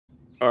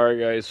Alright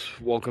guys,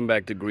 welcome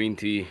back to Green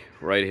Tea.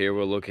 Right here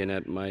we're looking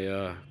at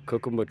my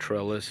cucumber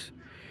trellis.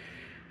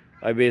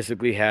 I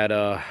basically had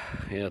a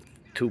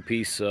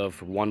two-piece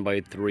of 1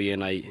 by 3,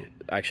 and I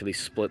actually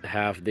split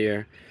half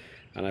there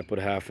and I put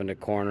half in the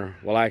corner.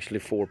 Well, actually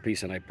 4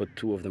 piece, and I put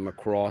 2 of them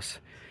across.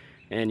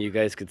 And you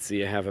guys could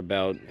see I have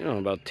about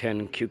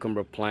 10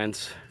 cucumber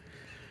plants.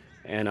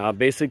 And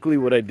basically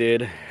what I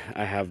did,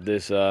 I have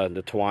this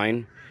the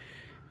twine,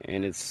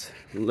 and it's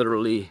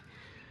literally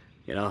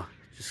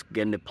just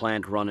getting the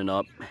plant running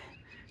up.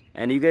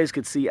 And you guys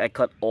could see I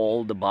cut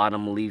all the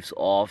bottom leaves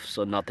off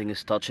so nothing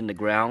is touching the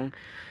ground.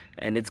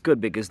 And it's good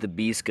because the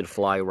bees could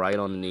fly right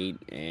underneath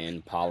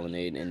and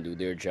pollinate and do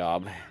their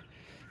job.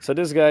 So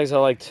this, guys, I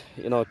like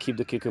to, keep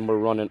the cucumber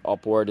running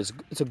upward.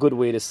 It's a good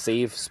way to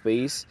save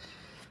space,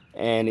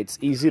 and it's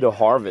easy to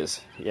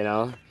harvest.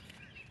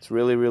 It's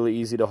really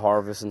easy to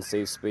harvest and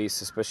save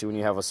space, especially when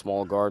you have a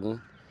small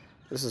garden.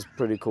 This is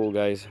pretty cool,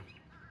 guys.